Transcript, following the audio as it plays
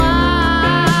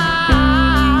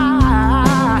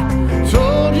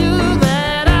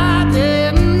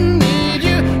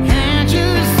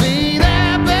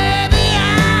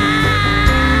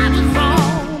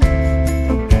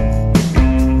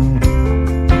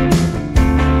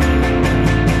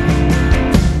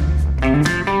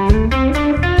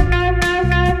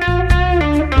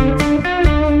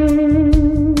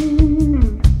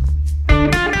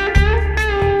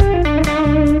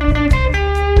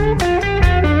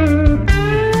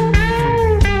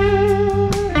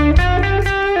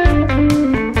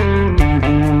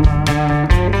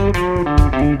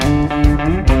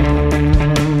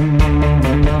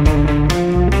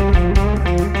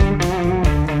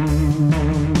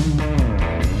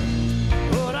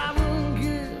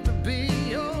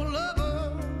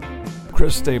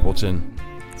Chris Stapleton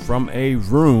from A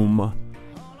Room,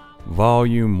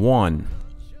 Volume 1.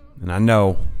 And I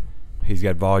know he's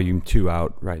got Volume 2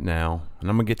 out right now, and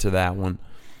I'm going to get to that one.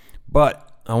 But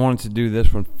I wanted to do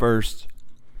this one first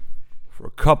for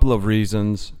a couple of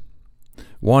reasons.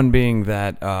 One being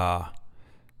that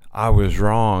I Was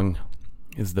Wrong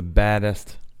is the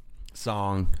baddest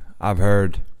song I've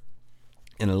heard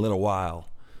in a little while.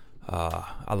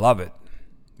 I love it.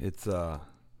 It's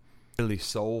really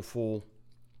soulful,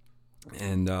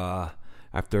 and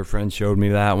after a friend showed me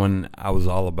that one, I was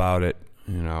all about it.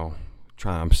 You know,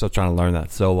 I'm still trying to learn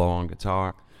that solo on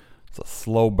guitar. It's a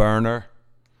slow burner,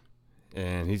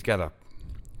 and he's got a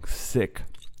sick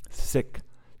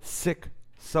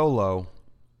solo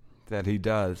that he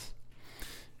does.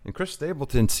 And Chris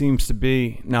Stapleton seems to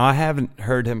be, now I haven't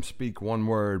heard him speak one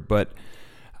word, but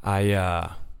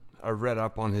I read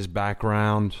up on his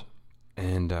background,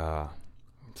 and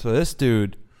so this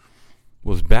dude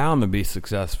was bound to be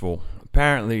successful.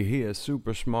 Apparently, he is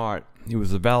super smart. He was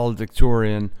the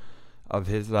valedictorian of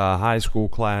his high school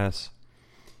class,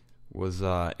 was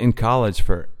in college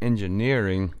for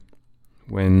engineering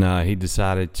when he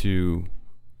decided to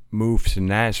move to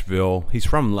Nashville. He's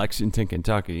from Lexington,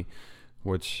 Kentucky,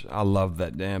 which I love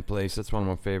that damn place. That's one of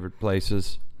my favorite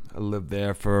places. I lived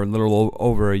there for a little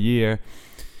over a year,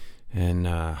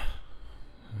 and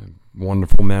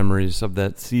wonderful memories of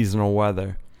that seasonal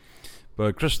weather.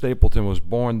 But Chris Stapleton was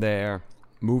born there,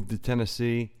 moved to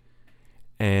Tennessee,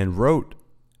 and wrote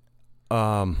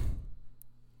a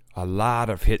lot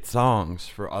of hit songs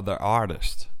for other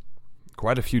artists.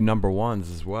 Quite a few number ones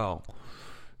as well.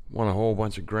 Won a whole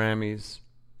bunch of Grammys.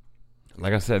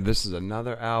 Like I said, this is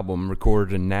another album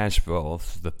recorded in Nashville.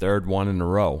 This is the third one in a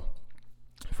row.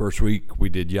 First week we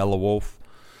did Yellow Wolf,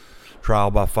 Trial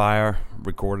by Fire,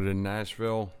 recorded in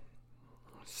Nashville.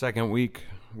 Second week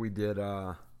we did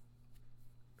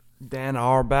Dan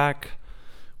Auerbach,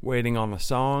 Waiting on a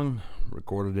Song,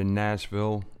 recorded in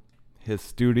Nashville, his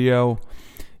studio.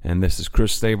 And this is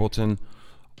Chris Stapleton,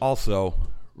 also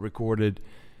recorded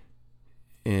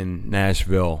in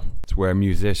Nashville. It's where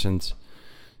musicians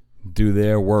do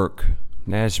their work.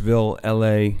 Nashville,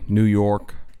 LA, New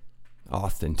York,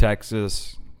 Austin,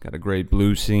 Texas. Got a great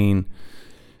blues scene.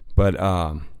 But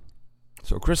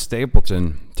so Chris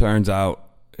Stapleton turns out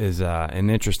is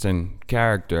an interesting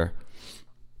character.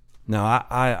 Now,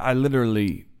 I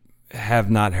literally have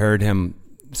not heard him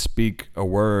speak a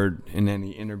word in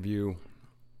any interview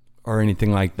or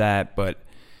anything like that, but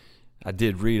I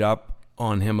did read up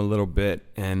on him a little bit,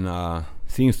 and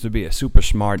seems to be a super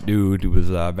smart dude. He was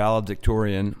a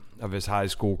valedictorian of his high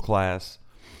school class,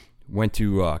 went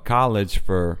to college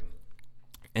for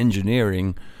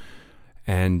engineering,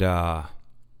 and I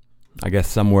guess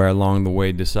somewhere along the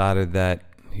way decided that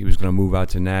he was going to move out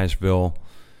to Nashville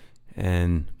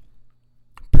and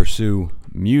pursue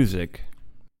music.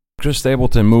 Chris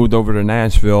Stapleton moved over to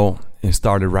Nashville and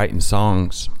started writing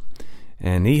songs,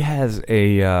 and he has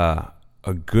a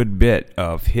good bit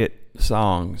of hit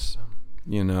songs.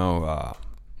 You know,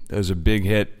 there's a big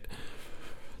hit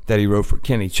that he wrote for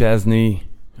Kenny Chesney.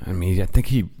 I mean, I think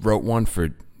he wrote one for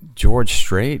George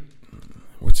Strait,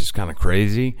 which is kind of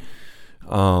crazy.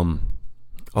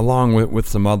 Along with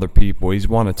some other people. He's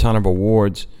won a ton of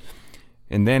awards.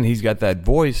 And then he's got that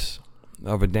voice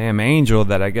of a damn angel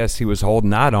that I guess he was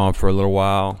holding out on for a little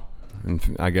while.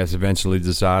 And I guess eventually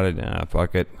decided,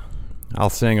 fuck it,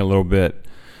 I'll sing a little bit.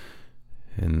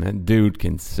 And that dude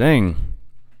can sing.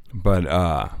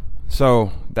 But,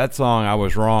 so that song, I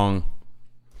Was Wrong,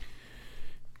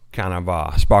 kind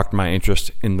of sparked my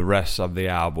interest in the rest of the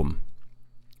album.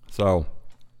 So,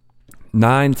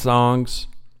 9 songs,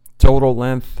 total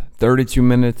length, 32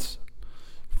 minutes,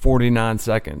 49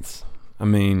 seconds. I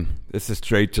mean, this is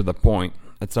straight to the point.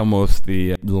 It's almost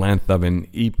the length of an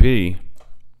EP.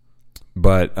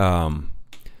 But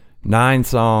 9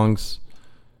 songs.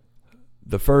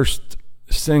 The first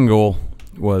single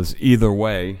was Either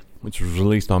Way, which was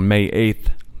released on May 8th,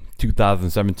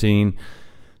 2017.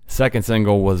 Second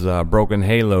single was Broken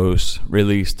Halos,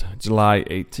 released July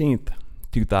 18th,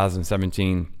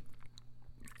 2017.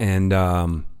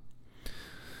 And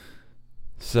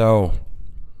so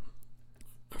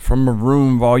From a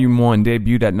Room Volume 1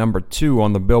 debuted at number 2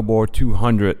 on the Billboard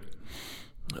 200.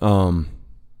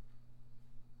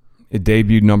 It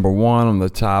debuted number 1 on the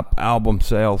top album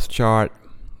sales chart.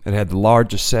 It had the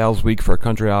largest sales week for a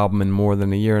country album in more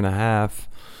than a year and a half.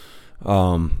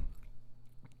 I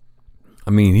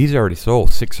mean, he's already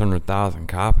sold 600,000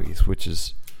 copies, which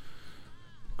is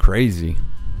crazy.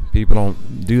 People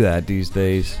don't do that these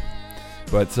days.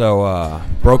 But so,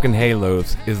 Broken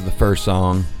Halos is the first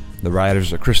song. The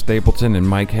writers are Chris Stapleton and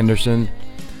Mike Henderson.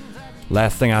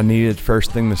 Last Thing I Needed,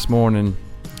 First Thing This Morning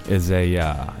is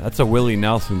that's a Willie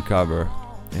Nelson cover,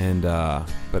 and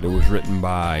but it was written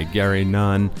by Gary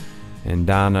Nunn and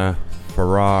Donna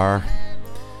Farrar.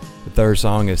 The third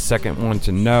song is Second One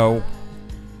to Know,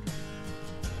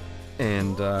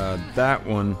 and that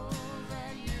one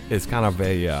is kind of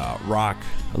a rock,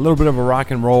 a little bit of a rock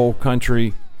and roll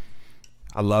country.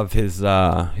 I love his,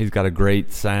 he's got a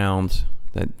great sound,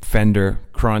 that Fender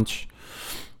crunch,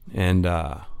 and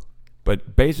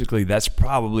but basically that's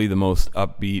probably the most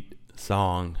upbeat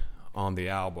song on the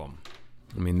album.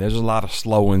 I mean, there's a lot of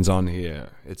slow ones on here.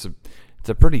 It's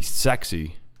a pretty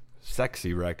sexy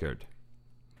record.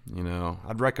 You know,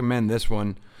 I'd recommend this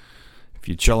one if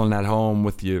you're chilling at home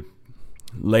with your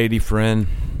lady friend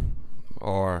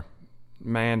or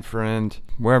man friend,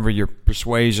 wherever your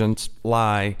persuasions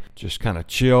lie, just kind of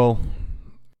chill.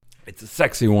 It's a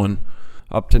sexy one.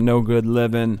 Up to No Good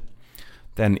Living.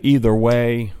 Then Either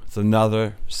Way, it's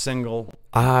another single.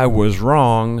 I Was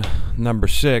Wrong, number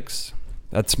 6.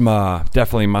 That's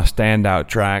definitely my standout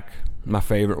track, my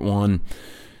favorite one.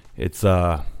 It's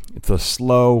a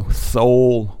slow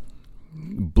soul,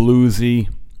 bluesy,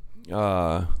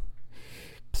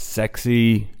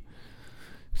 sexy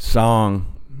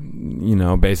song. You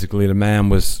know, basically the man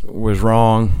was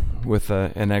wrong with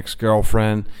an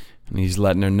ex-girlfriend, and he's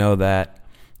letting her know that,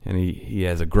 and he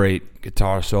has a great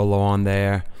guitar solo on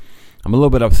there. I'm a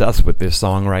little bit obsessed with this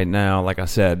song right now. Like I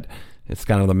said, it's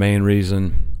kind of the main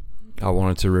reason I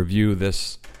wanted to review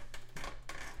this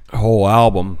whole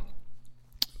album.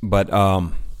 But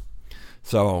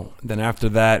so then after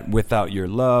that, Without Your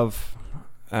Love.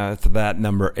 After that,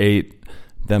 number 8,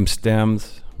 Them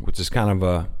Stems, which is kind of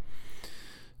a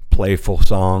playful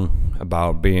song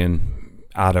about being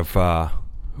out of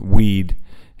weed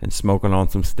and smoking on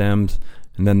some stems.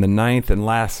 And then the 9th and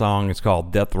last song is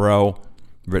called Death Row,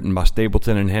 written by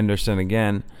Stapleton and Henderson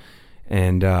again.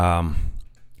 And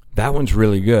that one's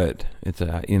really good. It's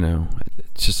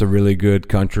it's just a really good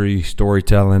country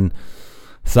storytelling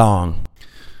song.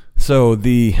 So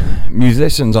the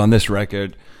musicians on this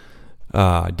record,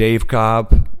 Dave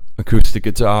Cobb, acoustic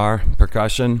guitar,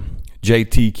 percussion,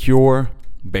 JT Cure,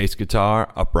 bass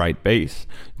guitar, upright bass,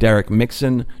 Derek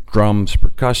Mixon, drums,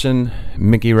 percussion,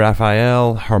 Mickey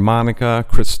Raphael, harmonica,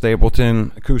 Chris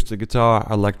Stapleton, acoustic guitar,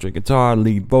 electric guitar,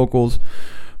 lead vocals,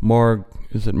 Morgan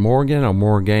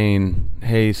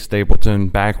Hayes Stapleton,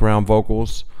 background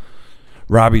vocals,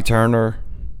 Robbie Turner,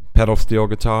 pedal steel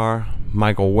guitar,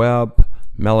 Michael Webb,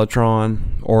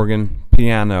 mellotron, organ,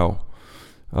 piano.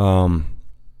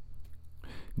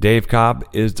 Dave Cobb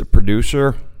is the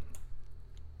producer,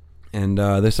 and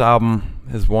this album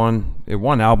won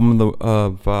album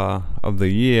of the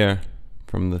year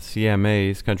from the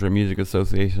CMA's Country Music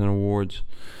Association Awards.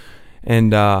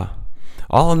 And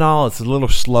all in all, it's a little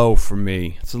slow for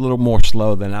me. It's a little more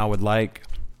slow than I would like,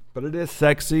 but it is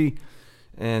sexy.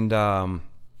 And out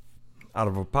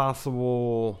of a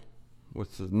possible,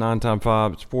 what's the 9 times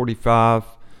 5? It's 45.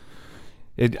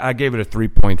 I gave it a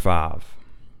 3.5.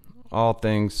 All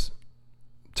things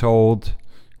told,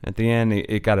 at the end,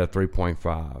 it got a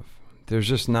 3.5. There's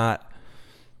just not,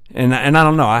 and I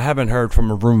don't know. I haven't heard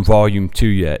from A Room Volume 2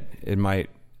 yet. It might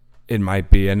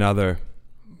be another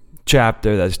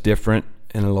chapter that's different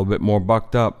and a little bit more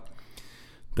bucked up.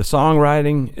 The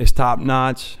songwriting is top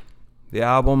notch. The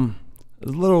album is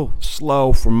a little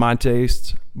slow for my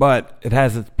taste, but it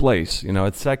has its place. You know,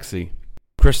 it's sexy.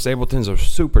 Chris Stapleton's a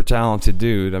super talented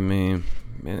dude. I mean,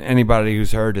 anybody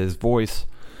who's heard his voice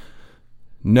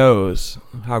knows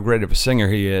how great of a singer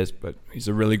he is, but he's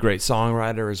a really great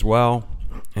songwriter as well.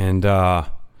 And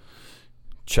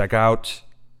check out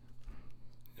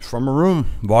From a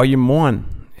Room, Volume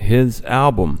 1, his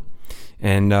album.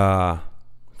 And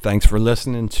thanks for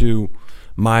listening to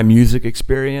my music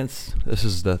experience. This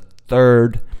is the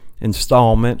 3rd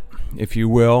installment, if you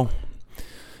will.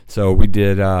 So we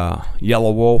did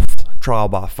Yellow Wolf, Trial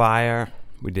by Fire.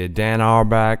 We did Dan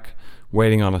Auerbach,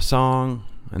 Waiting on a Song.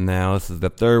 And now this is the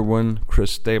 3rd one,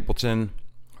 Chris Stapleton,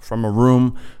 From a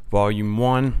Room, Volume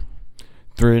 1.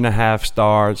 3.5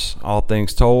 stars, all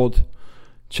things told.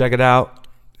 Check it out.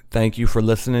 Thank you for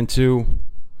listening to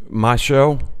my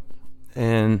show.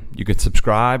 And you can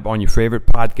subscribe on your favorite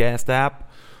podcast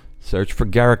app. Search for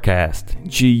Guerracast,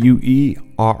 Guerracast.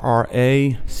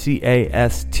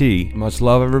 Much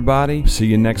love, everybody. See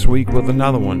you next week with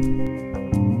another one.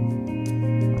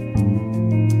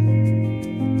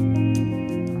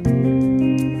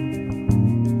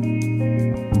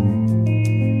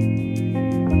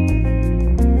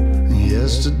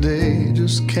 Yesterday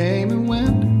just came and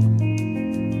went.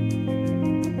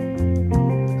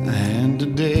 I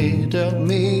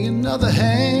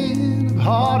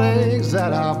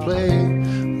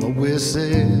play what we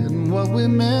said and what we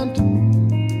meant.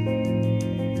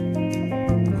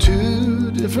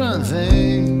 Two different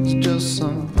things, just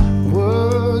some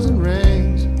words and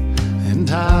rings, and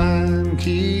time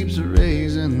keeps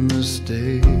erasing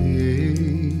mistakes.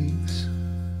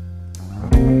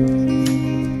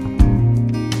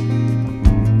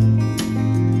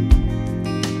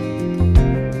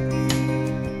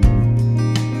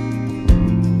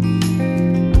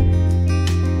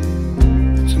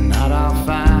 Tonight I'll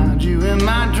find you in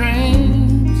my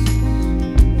dreams,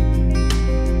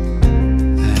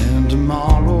 and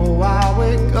tomorrow I'll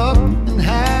wake up and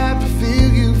have to feel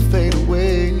you fade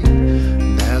away.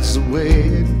 That's the way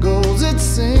it goes, it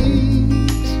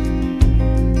seems.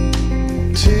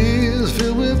 Tears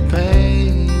filled with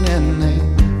pain and they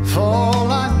fall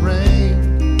like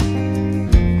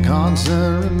rain,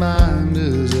 constant reminder